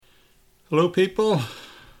Hello people,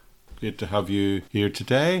 good to have you here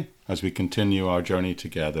today as we continue our journey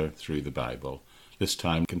together through the Bible. This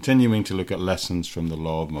time continuing to look at lessons from the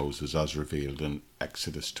Law of Moses as revealed in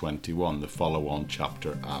Exodus 21, the follow-on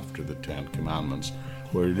chapter after the Ten Commandments.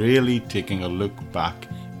 We're really taking a look back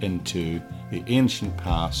into the ancient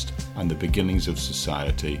past and the beginnings of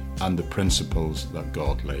society and the principles that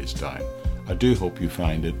God lays down. I do hope you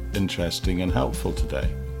find it interesting and helpful today.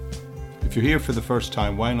 If you're here for the first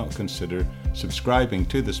time, why not consider subscribing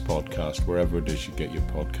to this podcast wherever it is you get your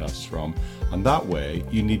podcasts from, and that way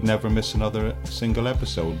you need never miss another single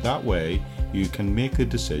episode. That way you can make a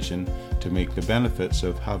decision to make the benefits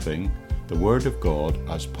of having the Word of God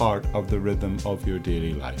as part of the rhythm of your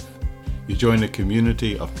daily life. You join a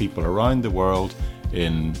community of people around the world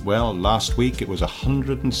in, last week it was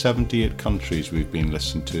 178 countries we've been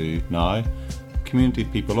listened to now. Community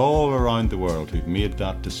of people all around the world who've made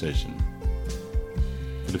that decision.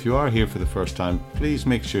 But if you are here for the first time, please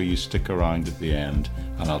make sure you stick around at the end,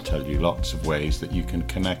 and I'll tell you lots of ways that you can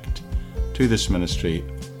connect to this ministry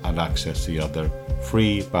and access the other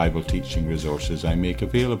free Bible teaching resources I make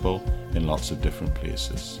available in lots of different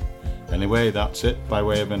places. Anyway, that's it by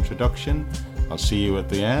way of introduction. I'll see you at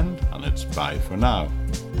the end, and it's bye for now.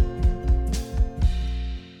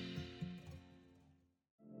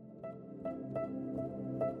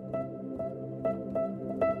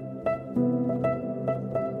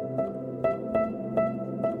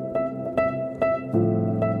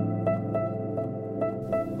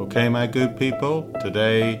 Okay, my good people,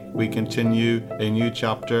 today we continue a new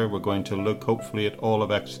chapter. We're going to look hopefully at all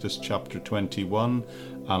of Exodus chapter 21,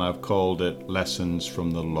 and I've called it Lessons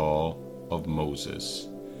from the Law of Moses.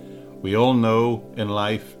 We all know in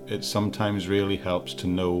life it sometimes really helps to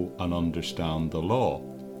know and understand the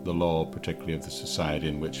law particularly of the society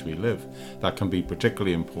in which we live. That can be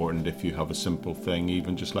particularly important if you have a simple thing,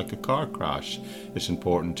 even just like a car crash. It's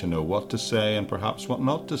important to know what to say and perhaps what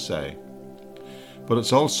not to say. But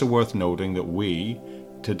it's also worth noting that we,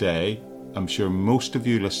 today, I'm sure most of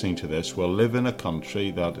you listening to this will live in a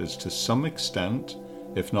country that is to some extent,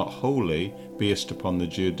 if not wholly, based upon the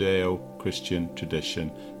Judeo-Christian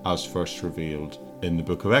tradition as first revealed in the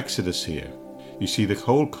book of Exodus here. You see, the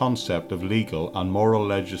whole concept of legal and moral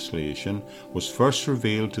legislation was first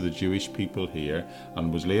revealed to the Jewish people here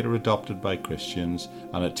and was later adopted by Christians,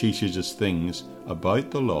 and it teaches us things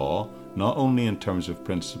about the law, not only in terms of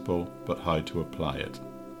principle, but how to apply it.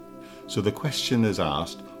 So the question is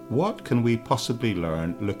asked, what can we possibly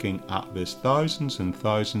learn looking at this thousands and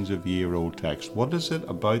thousands of year old text? What is it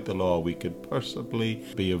about the law we could possibly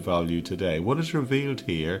be of value today? What is revealed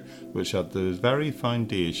here, which at the very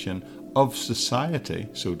foundation of society,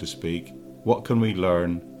 so to speak, what can we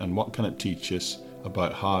learn and what can it teach us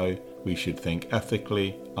about how we should think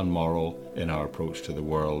ethically and moral in our approach to the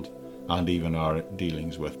world and even our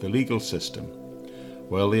dealings with the legal system?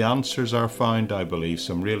 Well, the answers are found, I believe,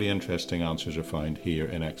 some really interesting answers are found here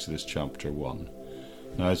in Exodus chapter 1.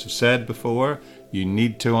 Now, as I've said before, you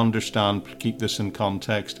need to understand, keep this in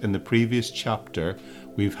context. In the previous chapter,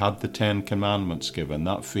 we've had the Ten Commandments given,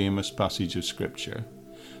 that famous passage of Scripture.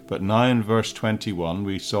 But now in verse 21,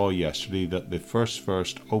 we saw yesterday that the first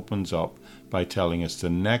verse opens up by telling us the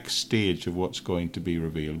next stage of what's going to be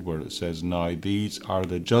revealed, where it says, "Now these are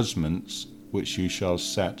the judgments which you shall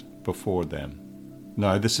set before them."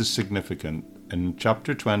 Now this is significant. In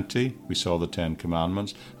chapter 20, we saw the Ten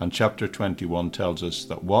Commandments, and chapter 21 tells us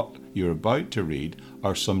that what you're about to read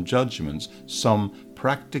are some judgments, some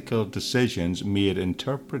practical decisions made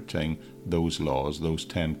interpreting those laws, those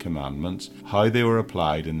Ten Commandments, how they were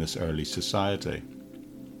applied in this early society.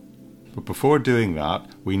 But before doing that,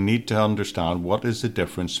 we need to understand what is the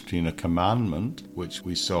difference between a commandment, which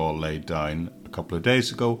we saw laid down a couple of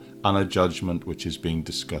days ago, and a judgment, which is being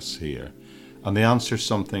discussed here. And the answer is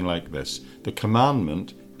something like this. The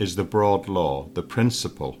commandment is the broad law, the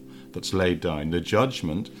principle that's laid down. The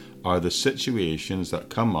judgment are the situations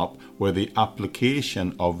that come up where the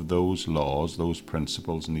application of those laws, those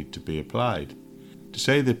principles, need to be applied. To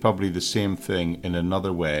say they're probably the same thing in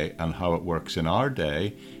another way and how it works in our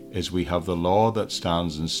day is we have the law that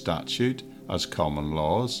stands in statute as common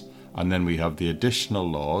laws, and then we have the additional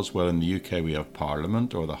laws. Well, in the UK we have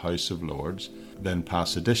Parliament or the House of Lords, then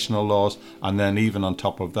pass additional laws, and then even on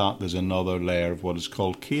top of that there's another layer of what is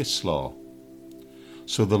called case law.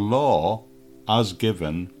 So the law as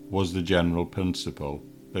given was the general principle.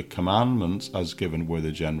 The commandments as given were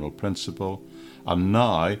the general principle, and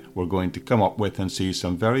now we're going to come up with and see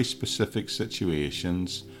some very specific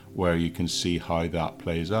situations where you can see how that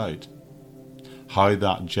plays out, how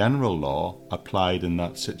that general law applied in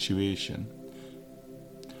that situation.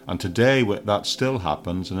 And today that still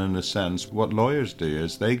happens, and in a sense what lawyers do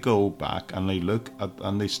is they go back and they look at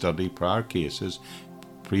and they study prior cases,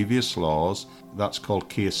 previous laws, that's called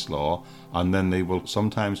case law, and then they will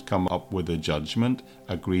sometimes come up with a judgment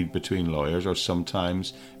agreed between lawyers, or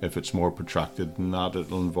sometimes, if it's more protracted than that,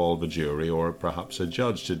 it'll involve a jury or perhaps a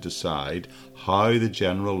judge to decide how the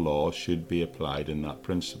general law should be applied in that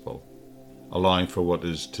principle, allowing for what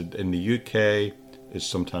is in the UK is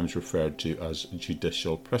sometimes referred to as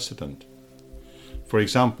judicial precedent. For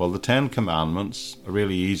example, the Ten Commandments, a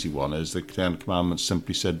really easy one, is the Ten Commandments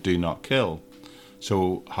simply said, do not kill.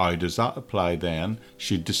 So how does that apply then?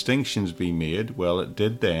 Should distinctions be made? Well, it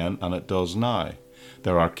did then, and it does now.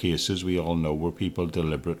 There are cases we all know where people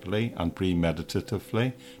deliberately and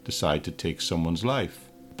premeditatively decide to take someone's life.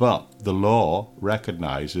 But the law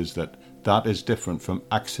recognises that that is different from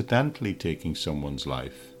accidentally taking someone's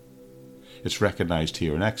life. It's recognised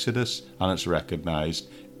here in Exodus, and it's recognised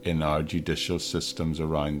in our judicial systems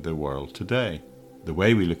around the world today. The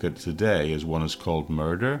way we look at it today is one is called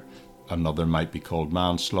murder, another might be called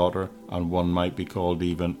manslaughter, and one might be called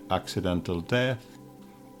even accidental death,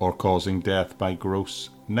 or causing death by gross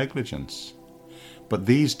negligence. But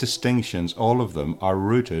these distinctions, all of them, are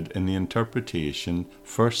rooted in the interpretation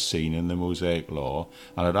first seen in the Mosaic Law,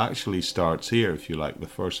 and it actually starts here, if you like, the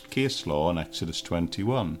first case law in Exodus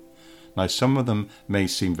 21. Now, some of them may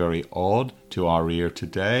seem very odd to our ear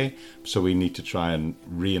today, so we need to try and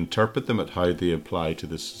reinterpret them at how they apply to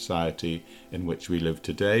the society in which we live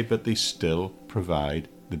today, but they still provide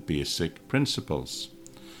the basic principles.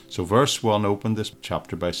 So verse 1 opened this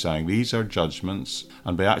chapter by saying these are judgments,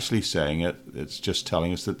 and by actually saying it, it's just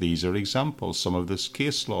telling us that these are examples, some of this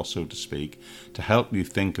case law, so to speak, to help you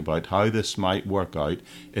think about how this might work out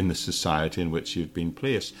in the society in which you've been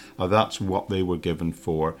placed. Now that's what they were given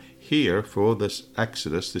for here, for this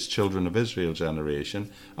Exodus, this children of Israel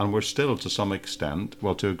generation, and we're still to some extent,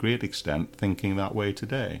 well, to a great extent, thinking that way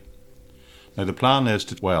today. Now the plan is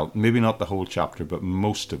to, well, maybe not the whole chapter, but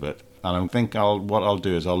most of it. And I think what I'll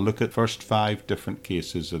do is I'll look at first 5 different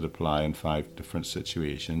cases that apply in 5 different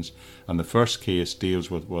situations. And the first case deals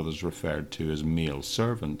with what is referred to as male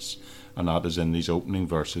servants. And that is in these opening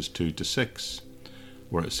verses 2 to 6,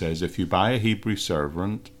 where it says, if you buy a Hebrew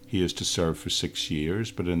servant, he is to serve for 6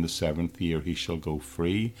 years, but in the 7th year he shall go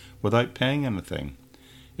free without paying anything.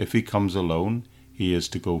 If he comes alone, he is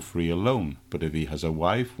to go free alone. But if he has a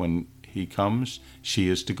wife, when he comes, she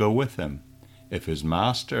is to go with him. If his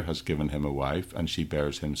master has given him a wife, and she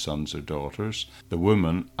bears him sons or daughters, the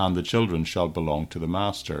woman and the children shall belong to the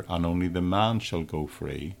master, and only the man shall go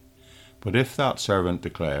free. But if that servant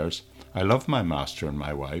declares, I love my master and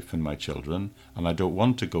my wife and my children, and I don't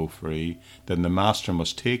want to go free, then the master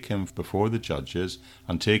must take him before the judges,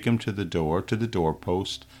 and take him to the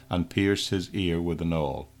doorpost, and pierce his ear with an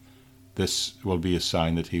awl. This will be a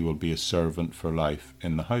sign that he will be a servant for life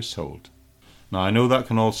in the household. Now, I know that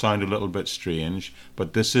can all sound a little bit strange,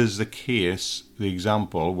 but this is the case, the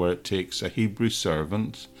example, where it takes a Hebrew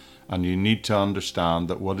servant, and you need to understand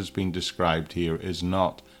that what is being described here is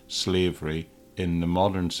not slavery in the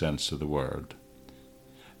modern sense of the word.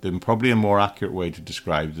 Then probably a more accurate way to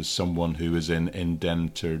describe it is someone who is in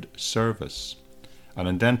indentured service. An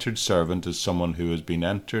indentured servant is someone who has been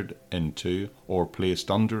entered into or placed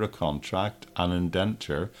under a contract, an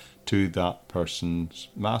indenture, to that person's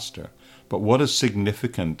master. But what is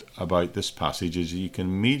significant about this passage is you can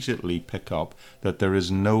immediately pick up that there is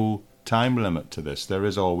no time limit to this. There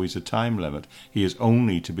is always a time limit. He is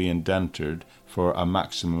only to be indentured for a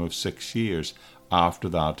maximum of 6 years. After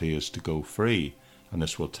that, he is to go free. And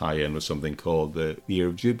this will tie in with something called the Year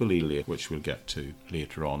of Jubilee, which we'll get to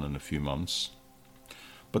later on in a few months.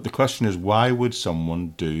 But the question is, why would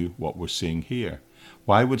someone do what we're seeing here?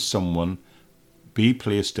 Why would someone be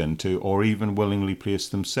placed into, or even willingly place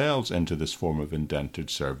themselves into, this form of indentured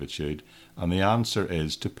servitude? And the answer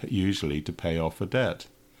is usually to pay off a debt.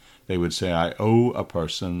 They would say, I owe a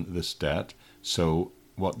person this debt, so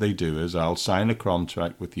what they do is, I'll sign a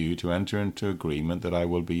contract with you to enter into agreement that I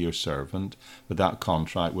will be your servant, but that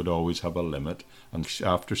contract would always have a limit, and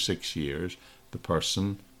after 6 years, the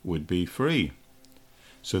person would be free.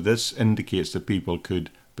 So this indicates that people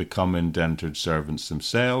could become indentured servants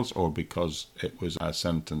themselves, or because it was a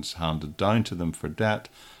sentence handed down to them for debt,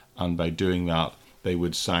 and by doing that they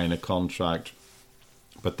would sign a contract,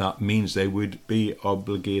 but that means they would be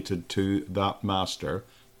obligated to that master,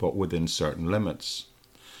 but within certain limits.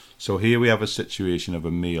 So here we have a situation of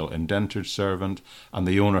a male indentured servant, and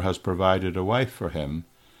the owner has provided a wife for him,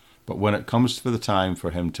 but when it comes for the time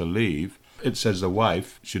for him to leave, it says the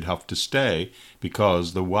wife should have to stay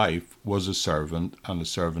because the wife was a servant and the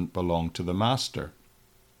servant belonged to the master.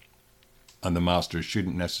 And the master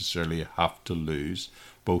shouldn't necessarily have to lose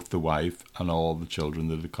both the wife and all the children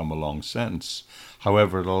that have come along since.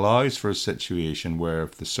 However, it allows for a situation where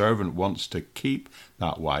if the servant wants to keep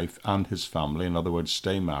that wife and his family, in other words,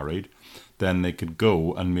 stay married, then they could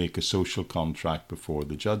go and make a social contract before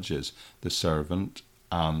the judges, the servant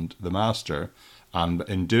and the master. And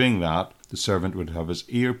in doing that, the servant would have his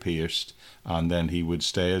ear pierced, and then he would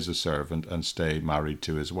stay as a servant and stay married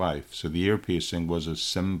to his wife. So the ear piercing was a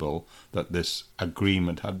symbol that this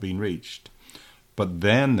agreement had been reached. But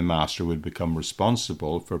then the master would become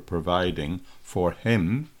responsible for providing for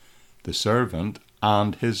him, the servant,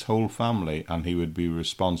 and his whole family, and he would be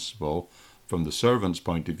responsible from the servant's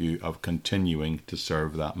point of view of continuing to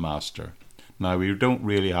serve that master. Now, we don't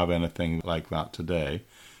really have anything like that today,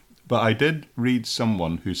 but I did read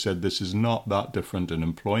someone who said this is not that different in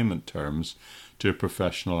employment terms to a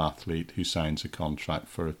professional athlete who signs a contract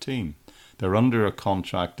for a team. They're under a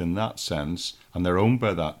contract in that sense, and they're owned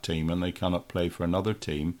by that team, and they cannot play for another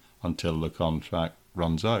team until the contract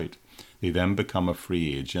runs out. They then become a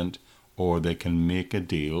free agent, or they can make a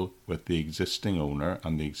deal with the existing owner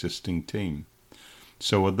and the existing team.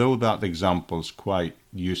 So although that example is quite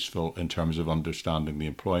useful in terms of understanding the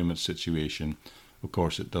employment situation, of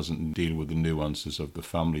course it doesn't deal with the nuances of the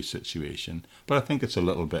family situation, but I think it's a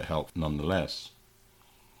little bit helpful nonetheless.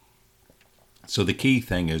 So the key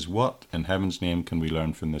thing is, what in heaven's name can we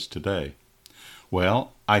learn from this today?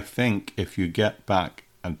 Well, I think if you get back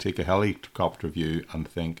and take a helicopter view and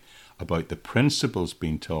think about the principles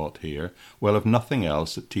being taught here, well, if nothing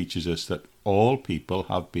else, it teaches us that all people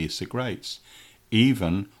have basic rights,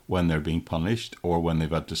 even when they're being punished or when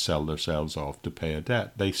they've had to sell themselves off to pay a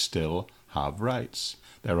debt. They still have rights.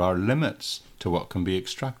 There are limits to what can be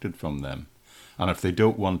extracted from them. And if they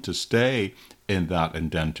don't want to stay in that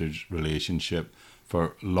indentured relationship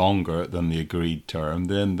for longer than the agreed term,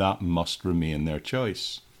 then that must remain their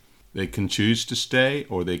choice. They can choose to stay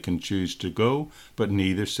or they can choose to go, but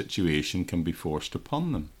neither situation can be forced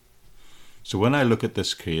upon them. So when I look at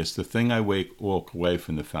this case, the thing I walk away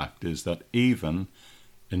from the fact is that even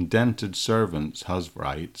indented servants has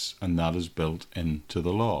rights, and that is built into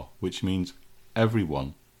the law, which means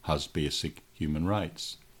everyone has basic human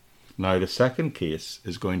rights. Now, the second case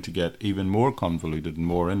is going to get even more convoluted and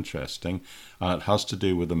more interesting, and it has to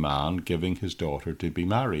do with a man giving his daughter to be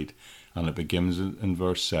married, and it begins in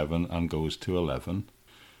verse 7 and goes to 11.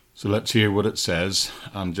 So let's hear what it says,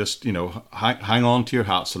 and just, hang on to your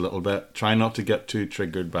hats a little bit. Try not to get too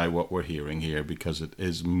triggered by what we're hearing here, because it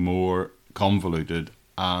is more convoluted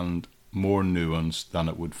and more nuanced than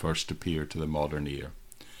it would first appear to the modern ear.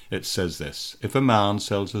 It says this: if a man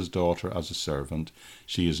sells his daughter as a servant,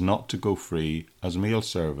 she is not to go free as male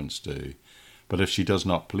servants do. But if she does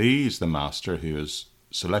not please the master who has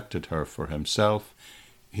selected her for himself,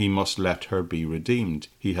 he must let her be redeemed.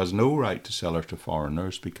 He has no right to sell her to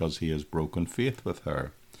foreigners because he has broken faith with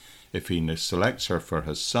her. If he selects her for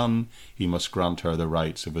his son, he must grant her the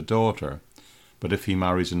rights of a daughter. But if he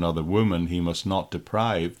marries another woman, he must not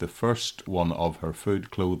deprive the first one of her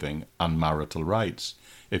food, clothing, and marital rights.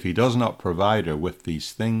 If he does not provide her with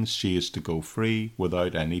these things, she is to go free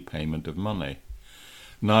without any payment of money.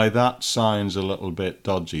 Now that sounds a little bit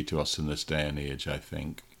dodgy to us in this day and age, I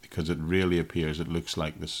think, because it really appears, it looks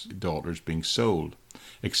like this daughter's being sold.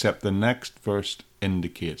 Except the next verse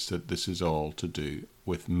indicates that this is all to do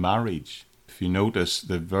with marriage. If you notice,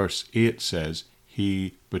 the verse 8 says,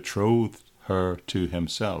 he betrothed her to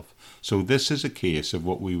himself. So this is a case of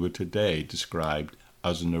what we would today describe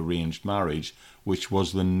as an arranged marriage, which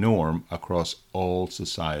was the norm across all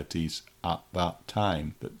societies at that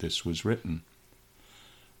time that this was written.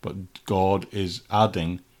 But God is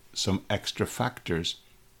adding some extra factors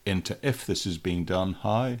into if this is being done,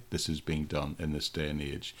 how this is being done in this day and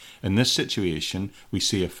age. In this situation, we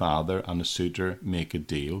see a father and a suitor make a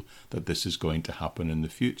deal that this is going to happen in the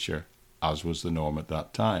future, as was the norm at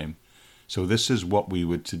that time. So this is what we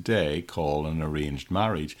would today call an arranged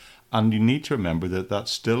marriage. And you need to remember that that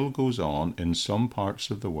still goes on in some parts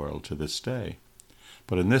of the world to this day.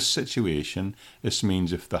 But in this situation, this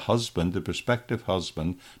means if the husband, the prospective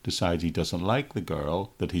husband, decides he doesn't like the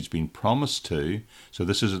girl that he's been promised to, so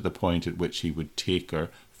this is at the point at which he would take her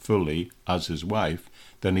fully as his wife,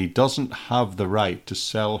 then he doesn't have the right to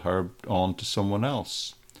sell her on to someone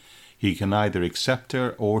else. He can either accept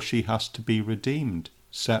her or she has to be redeemed,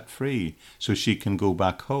 set free, so she can go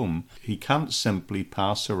back home. He can't simply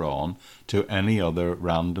pass her on to any other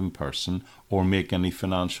random person or make any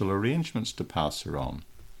financial arrangements to pass her on.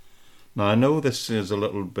 Now, I know this is a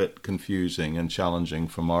little bit confusing and challenging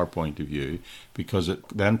from our point of view, because it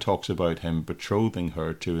then talks about him betrothing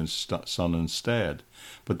her to his son instead.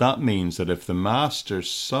 But that means that if the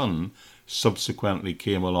master's son subsequently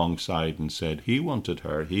came alongside and said he wanted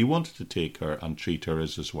to take her and treat her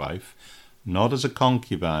as his wife, not as a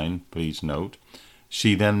concubine, please note,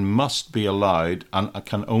 she then must be allowed, and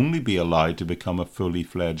can only be allowed, to become a fully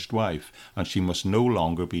fledged wife, and she must no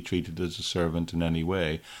longer be treated as a servant in any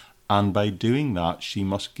way. And by doing that, she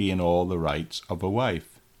must gain all the rights of a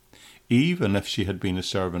wife. Even if she had been a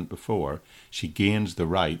servant before, she gains the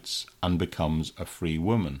rights and becomes a free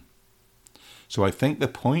woman. So I think the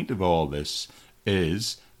point of all this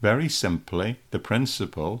is, very simply, the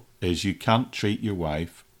principle is you can't treat your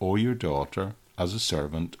wife or your daughter as a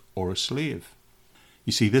servant or a slave.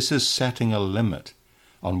 You see, this is setting a limit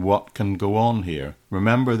on what can go on here.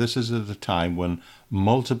 Remember, this is at a time when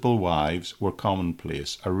multiple wives were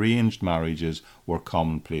commonplace. Arranged marriages were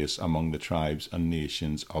commonplace among the tribes and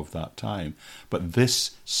nations of that time. But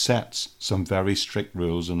this sets some very strict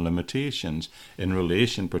rules and limitations in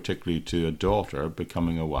relation particularly to a daughter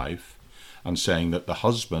becoming a wife, and saying that the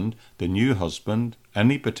husband, the new husband,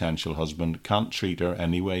 any potential husband, can't treat her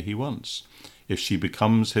any way he wants. If she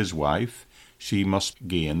becomes his wife, she must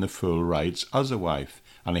gain the full rights as a wife,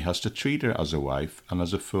 and he has to treat her as a wife and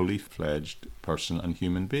as a fully fledged person and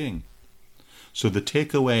human being. So the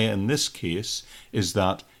takeaway in this case is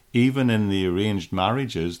that even in the arranged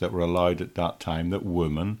marriages that were allowed at that time, that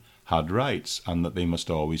women had rights and that they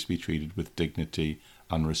must always be treated with dignity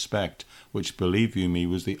and respect, which, believe you me,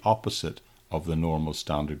 was the opposite of the normal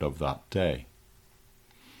standard of that day.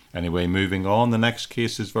 Anyway, moving on, the next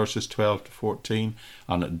case is verses 12 to 14,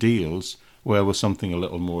 and it deals with something a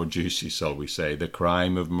little more juicy, shall we say, the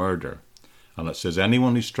crime of murder. And it says,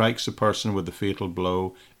 anyone who strikes a person with a fatal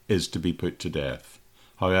blow is to be put to death.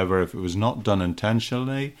 However, if it was not done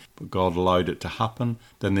intentionally, but God allowed it to happen,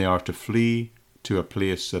 then they are to flee to a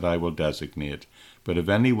place that I will designate. But if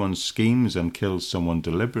anyone schemes and kills someone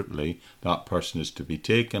deliberately, that person is to be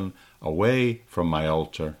taken away from my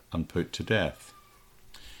altar and put to death.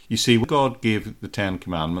 You see, when God gave the Ten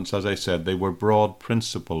Commandments, as I said, they were broad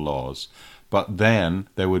principle laws. But then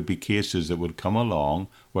there would be cases that would come along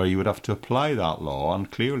where you would have to apply that law,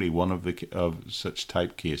 and clearly one of such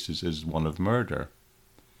type cases is one of murder.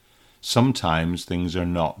 Sometimes things are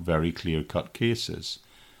not very clear-cut cases.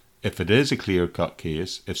 If it is a clear-cut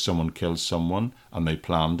case, if someone kills someone and they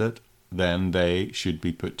planned it, then they should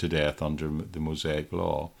be put to death under the Mosaic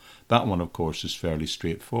law. That one, of course, is fairly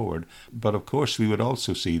straightforward. But, of course, we would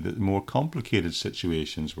also see that more complicated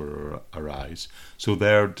situations will arise. So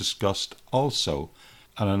they're discussed also.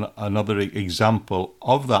 And another example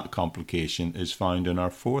of that complication is found in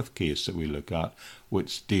our fourth case that we look at,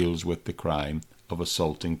 which deals with the crime of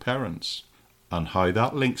assaulting parents and how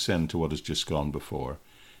that links into what has just gone before.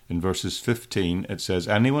 In verses 15, it says,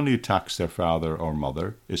 anyone who attacks their father or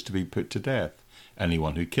mother is to be put to death.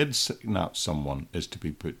 Anyone who kidnaps someone is to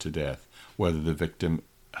be put to death, whether the victim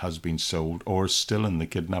has been sold or is still in the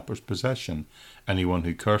kidnapper's possession. Anyone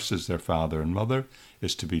who curses their father and mother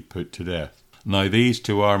is to be put to death. Now, these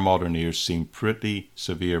to our modern ears seem pretty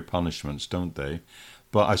severe punishments, don't they?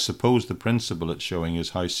 But I suppose the principle it's showing is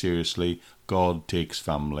how seriously God takes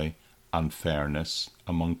family and fairness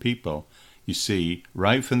among people. You see,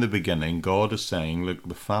 right from the beginning, God is saying, look,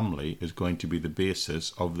 the family is going to be the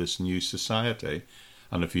basis of this new society.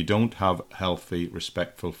 And if you don't have a healthy,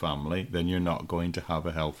 respectful family, then you're not going to have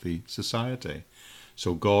a healthy society.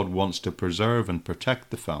 So God wants to preserve and protect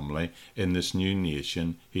the family in this new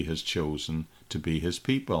nation he has chosen to be his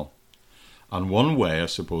people. And one way, I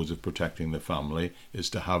suppose, of protecting the family is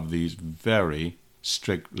to have these very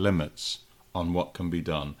strict limits on what can be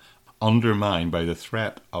done, undermined by the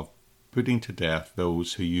threat of putting to death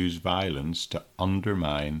those who use violence to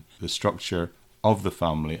undermine the structure of the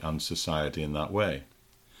family and society in that way.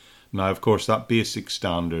 Now, of course, that basic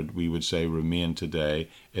standard, we would say, remain today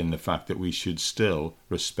in the fact that we should still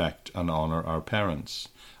respect and honour our parents.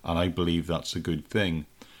 And I believe that's a good thing.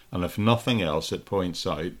 And if nothing else, it points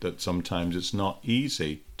out that sometimes it's not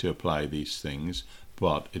easy to apply these things,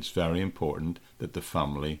 but it's very important that the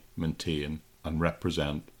family maintain and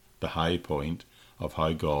represent the high point of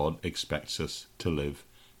how God expects us to live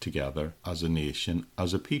together as a nation,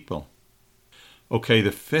 as a people. Okay,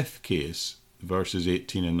 the fifth case, verses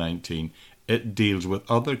 18 and 19, it deals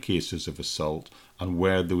with other cases of assault and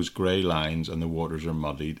where those grey lines and the waters are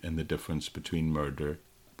muddied in the difference between murder,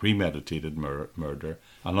 premeditated murder,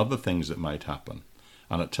 and other things that might happen.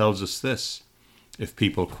 And it tells us this: if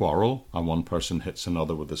people quarrel and one person hits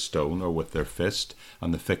another with a stone or with their fist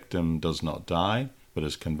and the victim does not die, but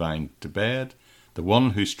is confined to bed, the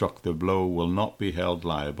one who struck the blow will not be held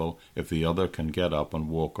liable if the other can get up and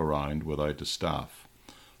walk around without a staff.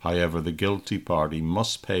 However, the guilty party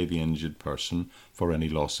must pay the injured person for any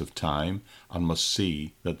loss of time and must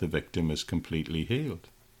see that the victim is completely healed.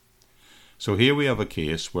 So here we have a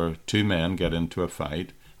case where two men get into a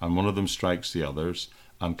fight and one of them strikes the others,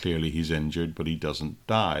 and clearly he's injured, but he doesn't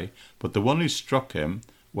die. But the one who struck him,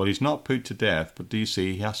 well, he's not put to death, but do you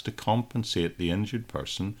see, he has to compensate the injured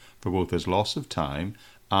person for both his loss of time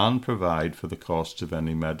and provide for the costs of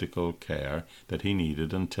any medical care that he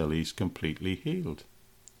needed until he's completely healed.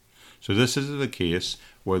 So this is a case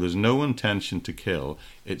where there's no intention to kill,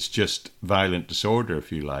 it's just violent disorder,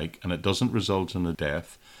 if you like, and it doesn't result in a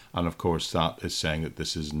death. And of course that is saying that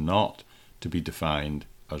this is not to be defined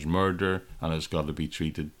as murder and has got to be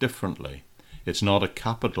treated differently. It's not a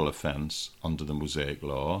capital offence under the Mosaic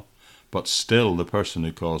law, but still the person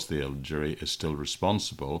who caused the injury is still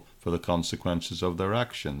responsible for the consequences of their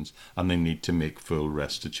actions, and they need to make full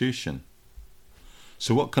restitution.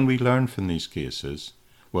 So what can we learn from these cases?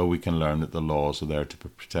 Well, we can learn that the laws are there to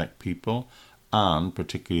protect people, and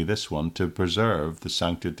particularly this one, to preserve the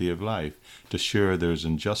sanctity of life, to ensure there's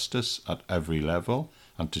injustice at every level,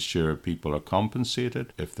 and to ensure people are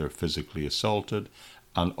compensated if they're physically assaulted,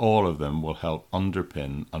 and all of them will help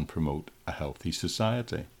underpin and promote a healthy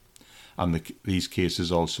society. And these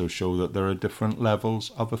cases also show that there are different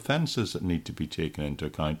levels of offences that need to be taken into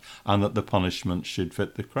account, and that the punishment should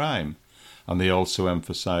fit the crime. And they also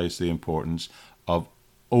emphasise the importance of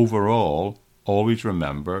overall always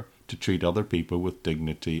remember to treat other people with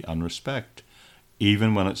dignity and respect,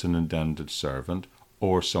 even when it's an indentured servant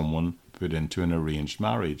or someone put into an arranged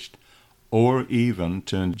marriage, or even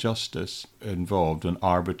to injustice involved in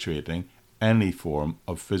arbitrating any form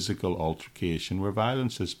of physical altercation where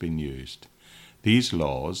violence has been used. These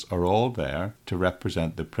laws are all there to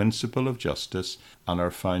represent the principle of justice and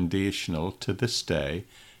are foundational to this day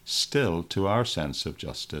still to our sense of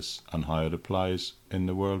justice and how it applies in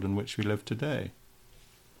the world in which we live today.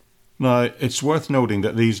 Now, it's worth noting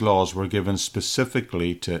that these laws were given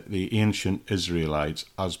specifically to the ancient Israelites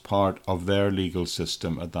as part of their legal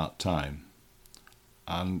system at that time.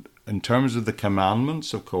 And in terms of the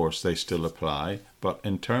commandments, of course, they still apply, but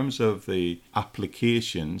in terms of the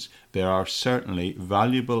applications, there are certainly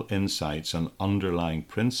valuable insights and underlying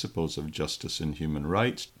principles of justice and human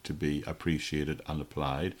rights to be appreciated and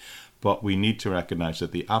applied. But we need to recognise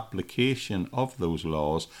that the application of those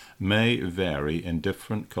laws may vary in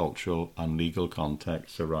different cultural and legal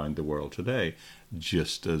contexts around the world today,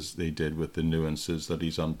 just as they did with the nuances that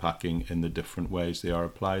he's unpacking in the different ways they are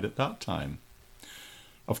applied at that time.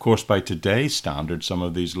 Of course, by today's standards, some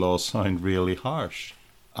of these laws sound really harsh,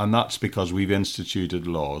 and that's because we've instituted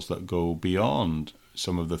laws that go beyond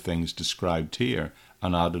some of the things described here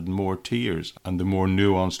and added more tiers and the more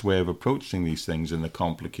nuanced way of approaching these things in the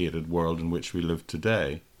complicated world in which we live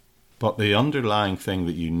today. But the underlying thing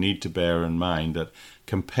that you need to bear in mind that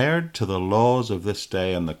compared to the laws of this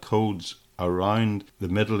day and the codes around the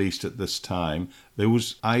Middle East at this time,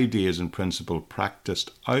 those ideas and principles practiced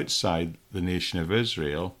outside the nation of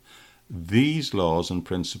Israel, these laws and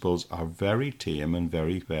principles are very tame and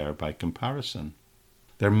very fair by comparison.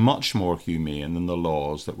 They're much more humane than the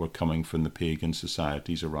laws that were coming from the pagan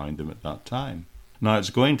societies around them at that time. Now,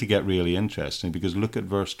 it's going to get really interesting because look at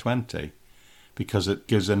verse 20, because it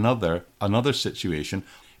gives another situation.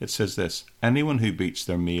 It says this: anyone who beats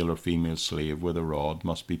their male or female slave with a rod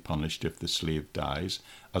must be punished if the slave dies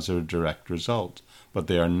as a direct result, but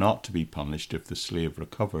they are not to be punished if the slave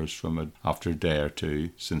recovers from it after a day or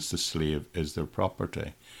two, since the slave is their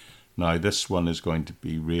property. Now, this one is going to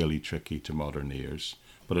be really tricky to modern ears,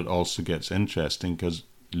 but it also gets interesting because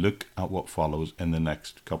look at what follows in the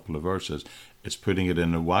next couple of verses. It's putting it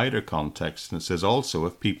in a wider context, and it says also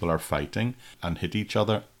if people are fighting and hit each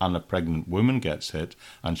other and a pregnant woman gets hit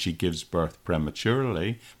and she gives birth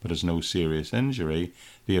prematurely but has no serious injury,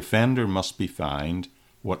 the offender must be fined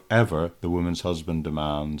whatever the woman's husband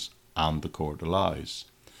demands and the court allows.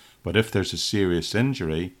 But if there's a serious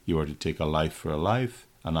injury, you are to take a life for a life,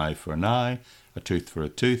 an eye for an eye, a tooth for a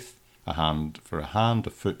tooth, a hand for a hand,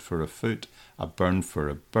 a foot for a foot, a burn for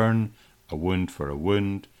a burn, a wound for a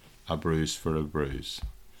wound, a bruise for a bruise.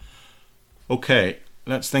 Okay,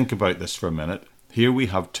 let's think about this for a minute. Here we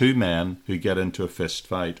have two men who get into a fist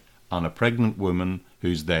fight, and a pregnant woman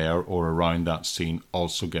who's there or around that scene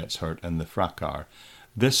also gets hurt in the fracas.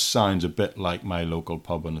 This sounds a bit like my local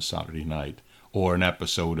pub on a Saturday night, or an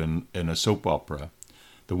episode in a soap opera.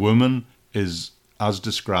 The woman is, as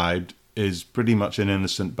described, is pretty much an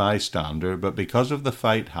innocent bystander, but because of the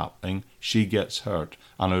fight happening, she gets hurt.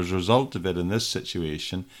 And as a result of it, in this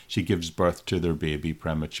situation, she gives birth to their baby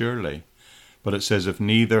prematurely. But it says if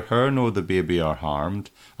neither her nor the baby are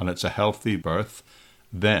harmed, and it's a healthy birth,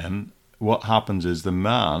 then what happens is the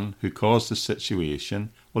man who caused the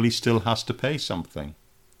situation, well, he still has to pay something,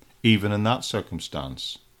 even in that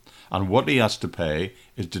circumstance. And what he has to pay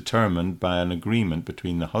is determined by an agreement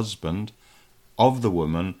between the husband of the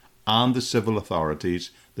woman and the civil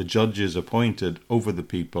authorities, the judges appointed over the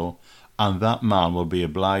people, and that man will be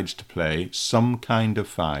obliged to pay some kind of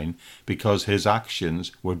fine because his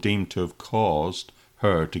actions were deemed to have caused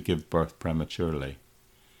her to give birth prematurely.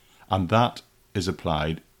 And that is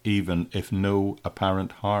applied even if no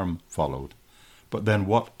apparent harm followed. But then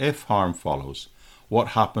what if harm follows? What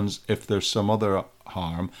happens if there's some other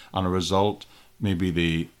harm and a result, maybe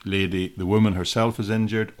the woman herself is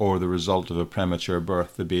injured, or the result of a premature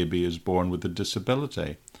birth, the baby is born with a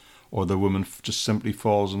disability, or the woman just simply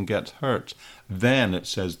falls and gets hurt? Then it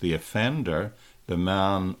says the offender, the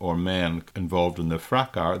man or men involved in the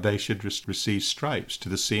fracas, they should receive stripes to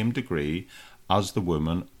the same degree as the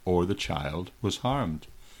woman or the child was harmed.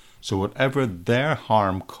 So whatever their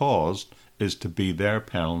harm caused is to be their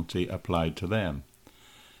penalty applied to them.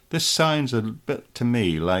 This sounds a bit to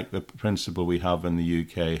me like the principle we have in the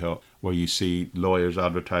UK, where you see lawyers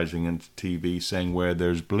advertising on TV saying where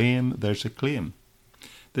there's blame, there's a claim.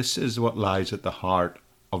 This is what lies at the heart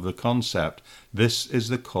of the concept. This is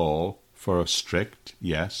the call for a strict,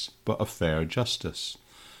 yes, but a fair justice.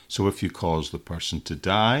 So if you cause the person to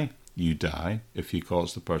die, you die. If you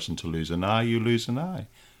cause the person to lose an eye, you lose an eye.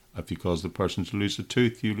 If you cause the person to lose a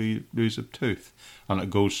tooth, you lose a tooth. And it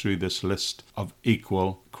goes through this list of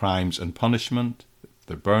equal crimes and punishment. If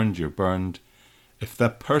they're burned, you're burned. If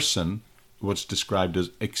that person, what's described as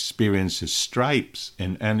experiences stripes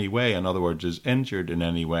in any way, in other words, is injured in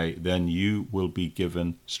any way, then you will be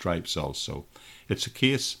given stripes also. It's a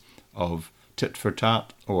case of tit for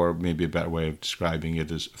tat, or maybe a better way of describing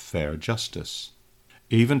it is fair justice.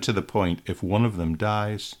 Even to the point, if one of them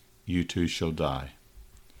dies, you too shall die.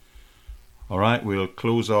 All right, we'll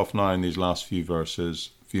close off now in these last few verses,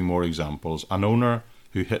 a few more examples. An owner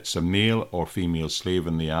who hits a male or female slave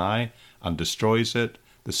in the eye and destroys it,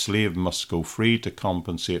 the slave must go free to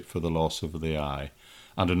compensate for the loss of the eye.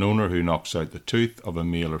 And an owner who knocks out the tooth of a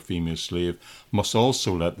male or female slave must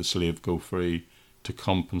also let the slave go free to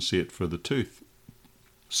compensate for the tooth.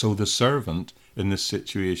 So the servant in this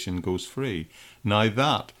situation goes free. Now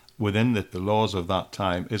that, within the laws of that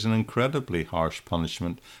time, is an incredibly harsh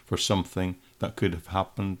punishment for something that could have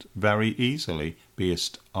happened very easily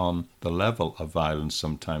based on the level of violence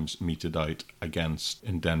sometimes meted out against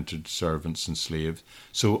indentured servants and slaves.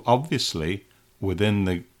 So obviously,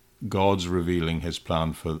 within God's revealing his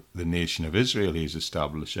plan for the nation of Israel he's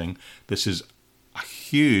establishing, this is a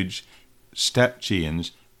huge step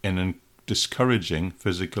change in discouraging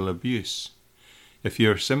physical abuse. If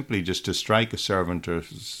you're simply just to strike a servant or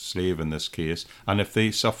slave in this case, and if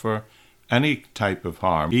they suffer any type of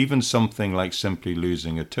harm, even something like simply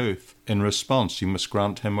losing a tooth, in response you must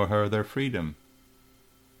grant him or her their freedom.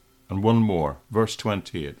 And one more, verse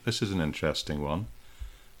 28. This is an interesting one.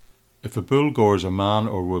 If a bull gores a man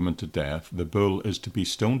or woman to death, the bull is to be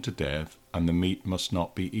stoned to death, and the meat must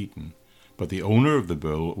not be eaten. But the owner of the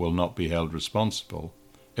bull will not be held responsible.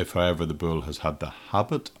 If, however, the bull has had the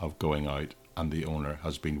habit of going out, and the owner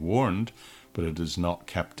has been warned, but it has not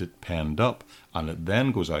kept it penned up, and it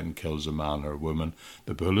then goes out and kills a man or a woman,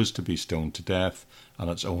 the bull is to be stoned to death, and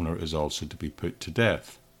its owner is also to be put to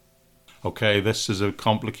death. Okay, this is a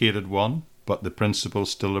complicated one, but the principle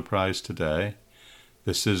still applies today.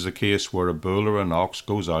 This is a case where a bull or an ox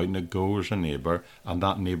goes out and it gores a neighbour, and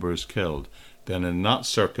that neighbour is killed. Then in that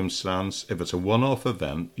circumstance, if it's a one-off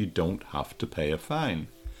event, you don't have to pay a fine.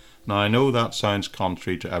 Now, I know that sounds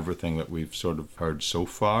contrary to everything that we've sort of heard so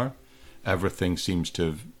far. Everything seems to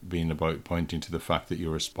have been about pointing to the fact that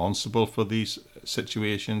you're responsible for these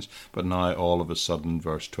situations, but now all of a sudden,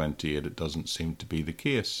 verse 28, it doesn't seem to be the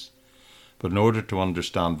case. But in order to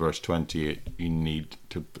understand verse 28, you need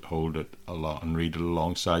to hold it a lot and read it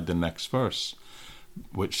alongside the next verse,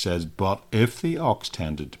 which says, "But if the ox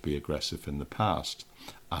tended to be aggressive in the past,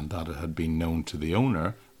 and that it had been known to the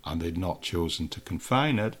owner, and they'd not chosen to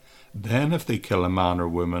confine it, then if they kill a man or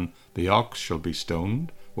woman, the ox shall be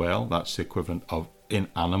stoned." Well, that's the equivalent of an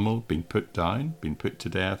animal being put down, being put to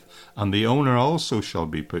death, and the owner also shall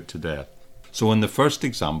be put to death. So in the first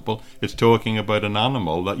example, it's talking about an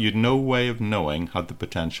animal that you'd no way of knowing had the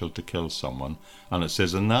potential to kill someone, and it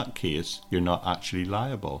says in that case, you're not actually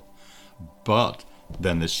liable. But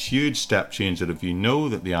then this huge step change that if you know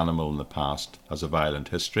that the animal in the past has a violent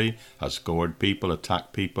history, has gored people,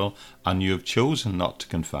 attacked people, and you have chosen not to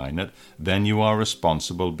confine it, then you are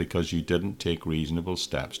responsible because you didn't take reasonable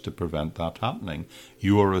steps to prevent that happening.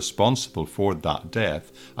 You are responsible for that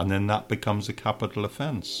death, and then that becomes a capital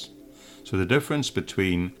offence. So the difference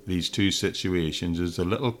between these two situations is the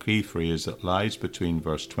little key phrase that lies between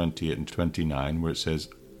verse 28 and 29, where it says,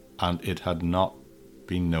 "And it had not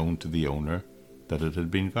been known to the owner that it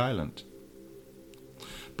had been violent."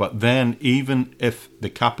 But then, even if the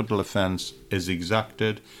capital offence is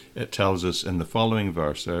exacted, it tells us in the following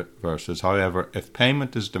verses, however, if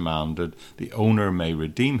payment is demanded, the owner may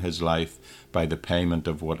redeem his life by the payment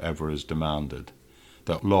of whatever is demanded.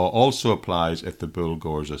 The law also applies if the bull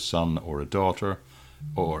gores a son or a daughter,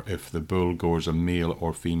 or if the bull gores a male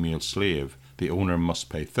or female slave. The owner must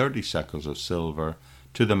pay 30 shekels of silver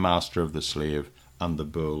to the master of the slave, and the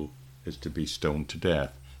bull is to be stoned to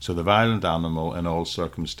death. So the violent animal, in all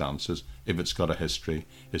circumstances, if it's got a history,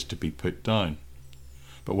 is to be put down.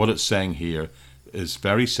 But what it's saying here is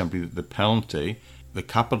very simply that the penalty, the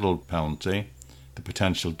capital penalty, the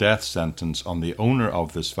potential death sentence on the owner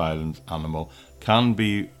of this violent animal can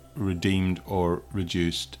be redeemed or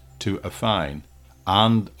reduced to a fine.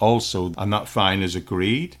 And that fine is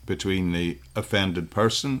agreed between the offended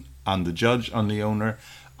person and the judge and the owner.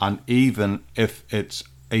 And even if it's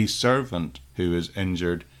a servant who is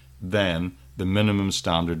injured, then the minimum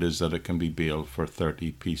standard is that it can be bailed for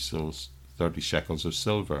 30 shekels of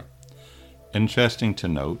silver. Interesting to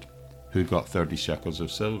note who got 30 shekels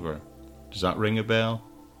of silver. Does that ring a bell?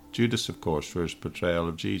 Judas, of course, for his betrayal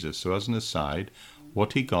of Jesus. So as an aside,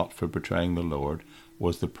 what he got for betraying the Lord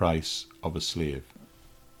was the price of a slave.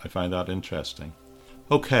 I find that interesting.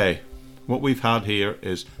 Okay, what we've had here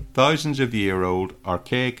is thousands of year old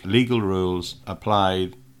archaic legal rules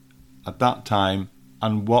applied at that time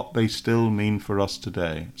and what they still mean for us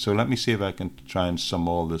today. So let me see if I can try and sum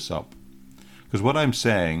all this up. Because what I'm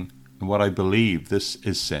saying, and what I believe this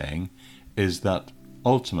is saying, is that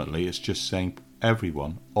ultimately it's just saying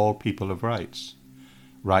everyone, all people have rights.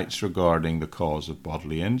 Rights regarding the cause of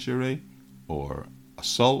bodily injury or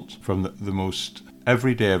assault, from the most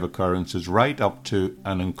everyday of occurrences right up to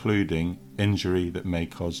and including injury that may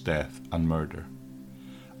cause death and murder.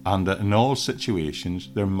 And that in all situations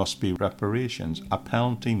there must be reparations, a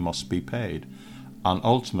penalty must be paid. And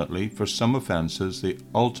ultimately, for some offences, the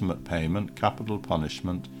ultimate payment, capital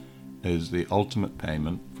punishment, is the ultimate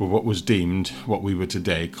payment for what was deemed what we would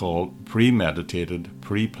today call premeditated,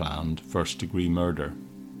 pre-planned first-degree murder.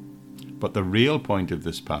 But the real point of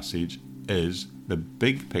this passage is the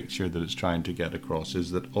big picture that it's trying to get across is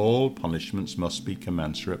that all punishments must be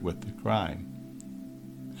commensurate with the crime.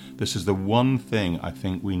 This is the one thing I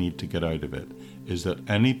think we need to get out of it, is that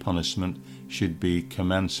any punishment should be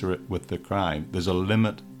commensurate with the crime. There's a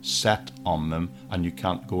limit set on them and you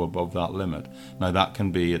can't go above that limit. Now that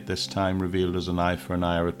can be at this time revealed as an eye for an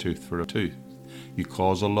eye or a tooth for a tooth. You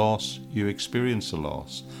cause a loss, you experience a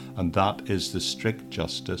loss, and that is the strict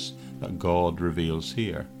justice that God reveals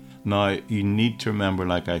here. Now you need to remember,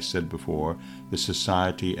 like I said before, the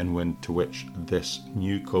society to which this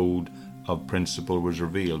new code of principle was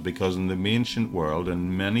revealed, because in the ancient world,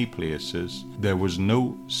 in many places, there was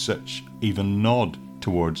no such even nod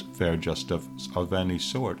towards fair justice of any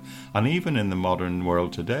sort. And even in the modern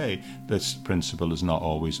world today, this principle is not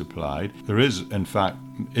always applied. There is, in fact,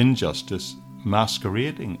 injustice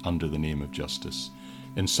masquerading under the name of justice.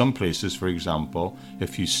 In some places, for example,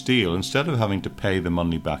 if you steal, instead of having to pay the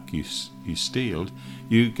money back you stealed,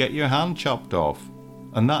 you get your hand chopped off.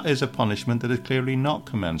 And that is a punishment that is clearly not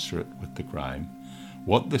commensurate with the crime.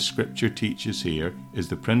 What the scripture teaches here is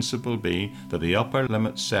the principle being that the upper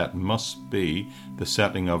limit set must be the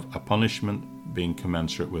setting of a punishment being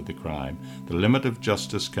commensurate with the crime. The limit of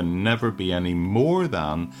justice can never be any more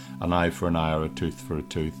than an eye for an eye or a tooth for a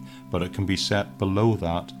tooth, but it can be set below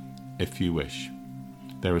that if you wish.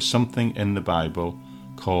 There is something in the Bible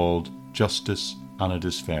called justice, and it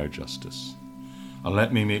is fair justice. And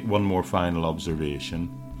let me make one more final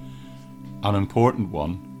observation, an important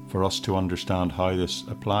one for us to understand how this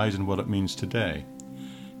applies and what it means today.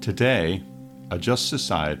 Today, a just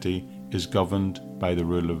society is governed by the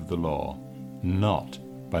rule of the law, not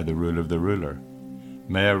by the rule of the ruler.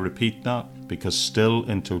 May I repeat that? Because still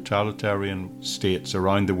in totalitarian states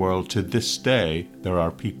around the world to this day, there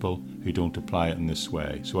are people who don't apply it in this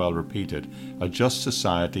way. So I'll repeat it. A just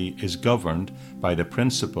society is governed by the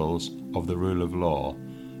principles of the rule of law,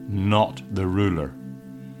 not the ruler.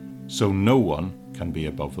 So no one can be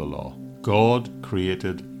above the law. God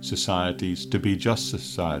created societies to be just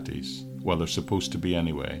societies. Well, they're supposed to be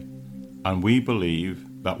anyway. And we believe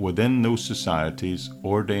that within those societies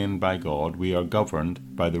ordained by God, we are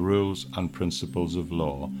governed by the rules and principles of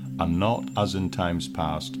law, and not, as in times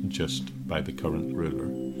past, just by the current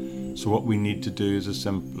ruler. So what we need to do is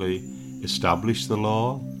simply establish the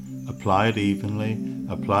law, apply it evenly,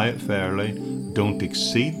 apply it fairly, don't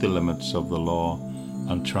exceed the limits of the law,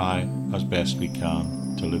 and try as best we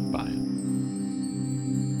can to live by it.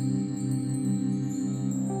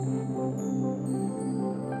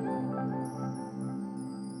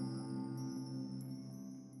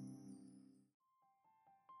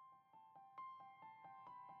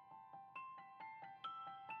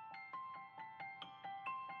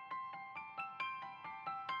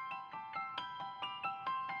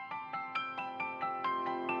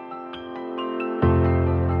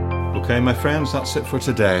 Okay, my friends, that's it for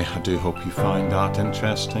today. I do hope you find that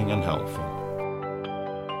interesting and helpful.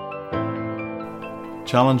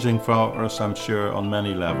 Challenging for us, I'm sure, on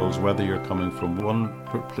many levels, whether you're coming from one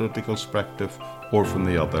political perspective or from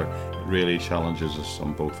the other. It really challenges us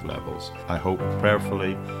on both levels. I hope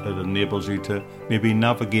prayerfully it enables you to maybe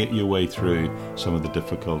navigate your way through some of the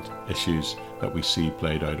difficult issues that we see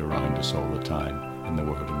played out around us all the time in the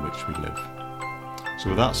world in which we live. So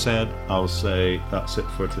with that said, I'll say that's it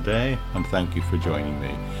for today, and thank you for joining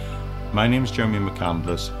me. My name is Jeremy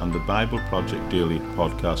McCandless, and the Bible Project Daily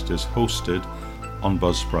podcast is hosted on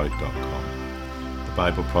buzzsprout.com.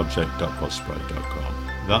 thebibleproject.buzzsprout.com.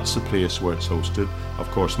 That's the place where it's hosted. Of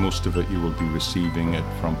course, most of it you will be receiving it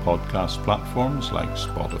from podcast platforms like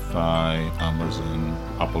Spotify, Amazon,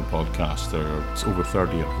 Apple Podcasts. There's over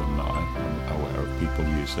 30 of them now I'm aware of people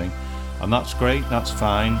using. And that's great, that's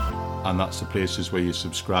fine. And that's the places where you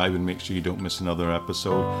subscribe and make sure you don't miss another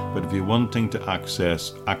episode. But if you're wanting to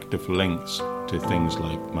access active links to things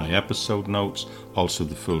like my episode notes, also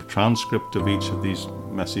the full transcript of each of these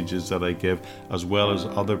messages that I give, as well as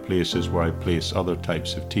other places where I place other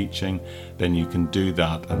types of teaching, then you can do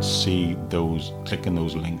that and see those, clicking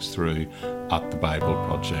those links through at the Bible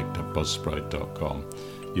Project at buzzsprout.com.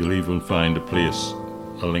 You'll even find a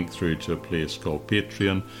link through to a place called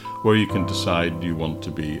Patreon, where you can decide you want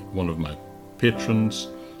to be one of my patrons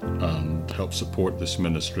and help support this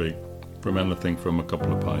ministry from anything from a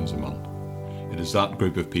couple of pounds a month. It is that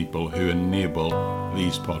group of people who enable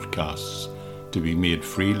these podcasts to be made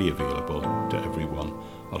freely available to everyone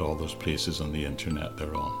at all those places on the internet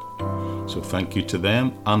they're on. So thank you to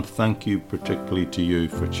them, and thank you particularly to you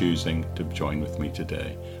for choosing to join with me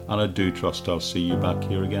today. And I do trust I'll see you back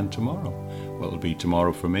here again tomorrow. Well, it'll be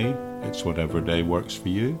tomorrow for me. It's whatever day works for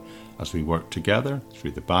you as we work together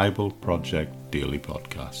through the Bible Project Daily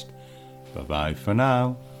Podcast. Bye-bye for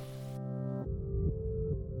now.